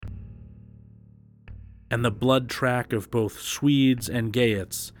and the blood track of both Swedes and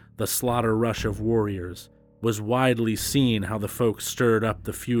Geats, the slaughter rush of warriors, was widely seen how the folk stirred up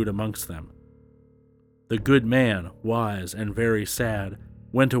the feud amongst them. The good man, wise and very sad,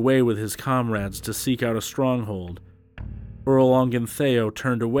 went away with his comrades to seek out a stronghold. Earl Ongentheow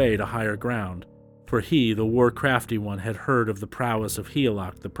turned away to higher ground, for he, the war-crafty one, had heard of the prowess of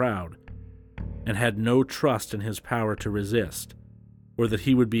Higelac the Proud, and had no trust in his power to resist, or that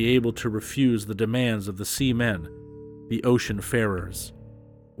he would be able to refuse the demands of the seamen, the ocean-farers,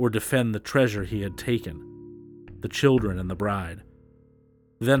 or defend the treasure he had taken, the children and the bride.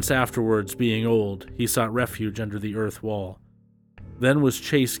 Thence afterwards, being old, he sought refuge under the earth wall. Then was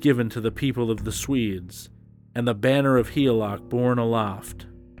chase given to the people of the Swedes, and the banner of Higelac borne aloft,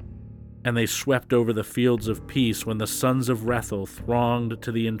 and they swept over the fields of peace when the sons of Hrethel thronged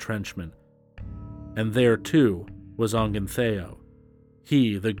to the entrenchment. And there, too, was Ongentheow,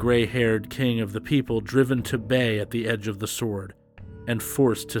 he, the gray-haired king of the people, driven to bay at the edge of the sword, and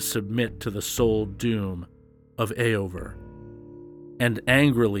forced to submit to the sole doom of Eofor. And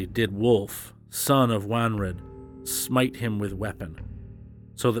angrily did Wulf, son of Wanred, smite him with weapon,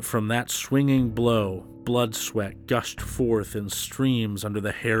 so that from that swinging blow blood-sweat gushed forth in streams under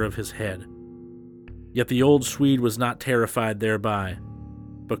the hair of his head. Yet the old Swede was not terrified thereby,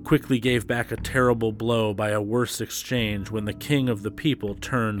 but quickly gave back a terrible blow by a worse exchange when the king of the people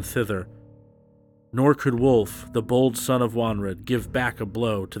turned thither. Nor could Wulf, the bold son of Wanred, give back a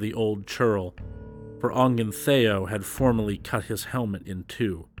blow to the old churl, for Ongentheow had formerly cut his helmet in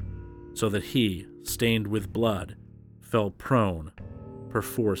two, so that he, stained with blood, fell prone,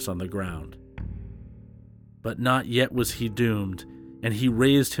 perforce on the ground. But not yet was he doomed, and he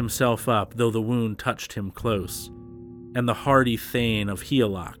raised himself up, though the wound touched him close. And the hardy thane of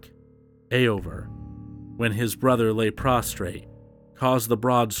Higelac, Eofor, when his brother lay prostrate, caused the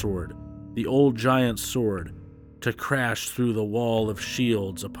broadsword, the old giant's sword, to crash through the wall of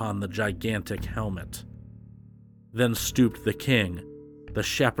shields upon the gigantic helmet. Then stooped the king, the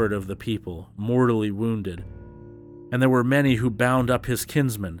shepherd of the people, mortally wounded, and there were many who bound up his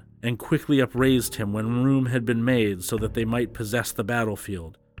kinsman, and quickly upraised him when room had been made so that they might possess the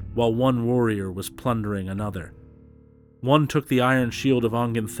battlefield, while one warrior was plundering another. One took the iron shield of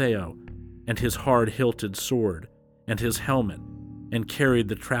Ongentheow, and his hard-hilted sword, and his helmet, and carried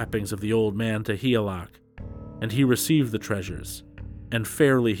the trappings of the old man to Higelac, and he received the treasures, and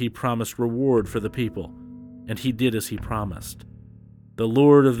fairly he promised reward for the people, and he did as he promised. The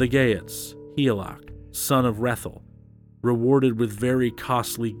lord of the Geats, Higelac, son of Hrethel, rewarded with very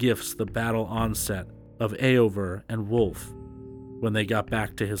costly gifts the battle onset of Eofor and Wulf when they got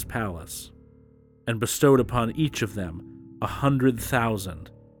back to his palace, and bestowed upon each of them 100,000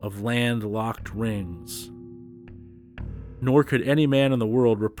 of land-locked rings. Nor could any man in the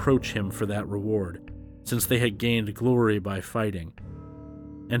world reproach him for that reward, since they had gained glory by fighting.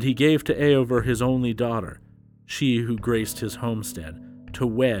 And he gave to Eofor his only daughter, she who graced his homestead, to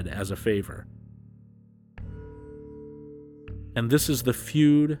wed as a favor. And this is the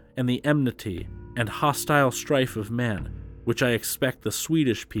feud and the enmity and hostile strife of men, which I expect the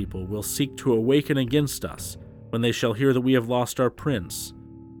Swedish people will seek to awaken against us when they shall hear that we have lost our prince,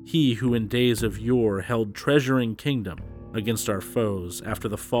 he who in days of yore held treasuring kingdom against our foes after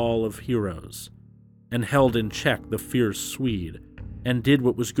the fall of heroes, and held in check the fierce Swede, and did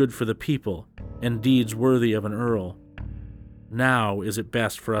what was good for the people, and deeds worthy of an earl. Now is it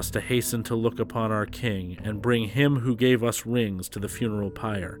best for us to hasten to look upon our king, and bring him who gave us rings to the funeral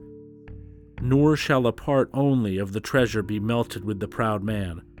pyre. Nor shall a part only of the treasure be melted with the proud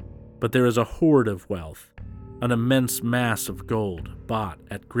man, but there is a hoard of wealth, an immense mass of gold, bought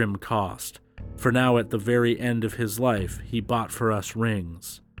at grim cost, for now at the very end of his life he bought for us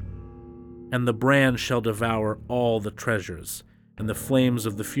rings. And the brand shall devour all the treasures, and the flames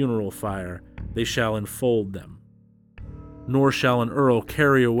of the funeral fire, they shall enfold them. Nor shall an earl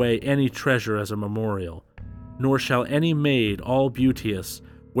carry away any treasure as a memorial, nor shall any maid, all beauteous,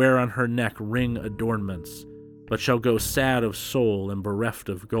 wear on her neck ring adornments, but shall go sad of soul and bereft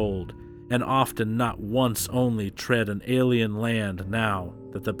of gold, and often not once only tread an alien land now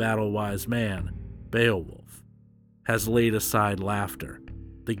that the battle-wise man, Beowulf, has laid aside laughter,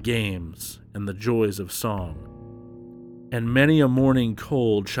 the games, and the joys of song. And many a morning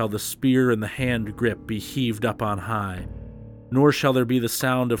cold shall the spear and the hand grip be heaved up on high, nor shall there be the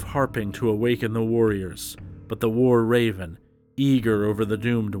sound of harping to awaken the warriors, but the war-raven, eager over the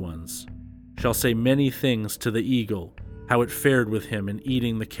doomed ones, shall say many things to the eagle, how it fared with him in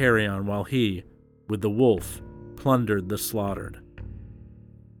eating the carrion while he, with the wolf, plundered the slaughtered.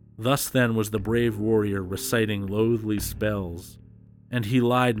 Thus then was the brave warrior reciting loathly spells, and he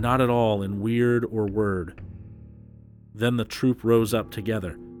lied not at all in weird or word. Then the troop rose up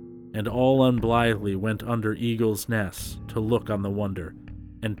together, and all unblithely went under eagles' nests to look on the wonder,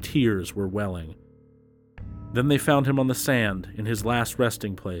 and tears were welling. Then they found him on the sand in his last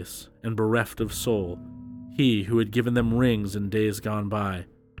resting place, and bereft of soul, he who had given them rings in days gone by.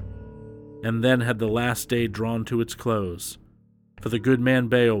 And then had the last day drawn to its close, for the good man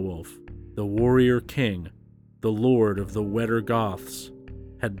Beowulf, the warrior king, the lord of the Wedder Goths,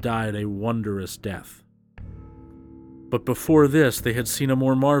 had died a wondrous death. But before this they had seen a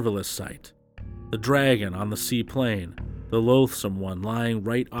more marvelous sight, the dragon on the sea plain, the loathsome one lying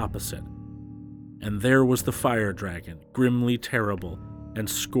right opposite. And there was the fire dragon, grimly terrible and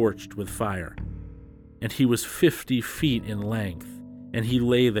scorched with fire. And he was 50 feet in length, and he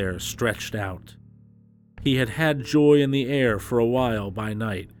lay there stretched out. He had had joy in the air for a while by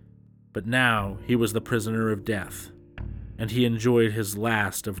night, but now he was the prisoner of death, and he enjoyed his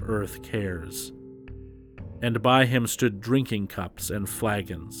last of earth cares. And by him stood drinking cups and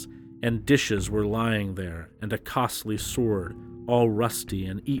flagons, and dishes were lying there, and a costly sword, all rusty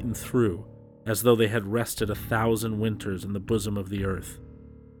and eaten through, as though they had rested 1,000 winters in the bosom of the earth.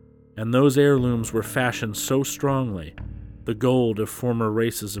 And those heirlooms were fashioned so strongly, the gold of former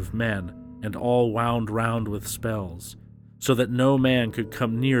races of men, and all wound round with spells, so that no man could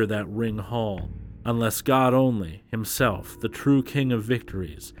come near that ring hall, unless God only, himself, the true King of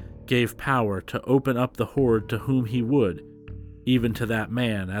victories, gave power to open up the hoard to whom he would, even to that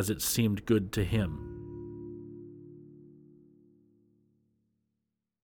man as it seemed good to him.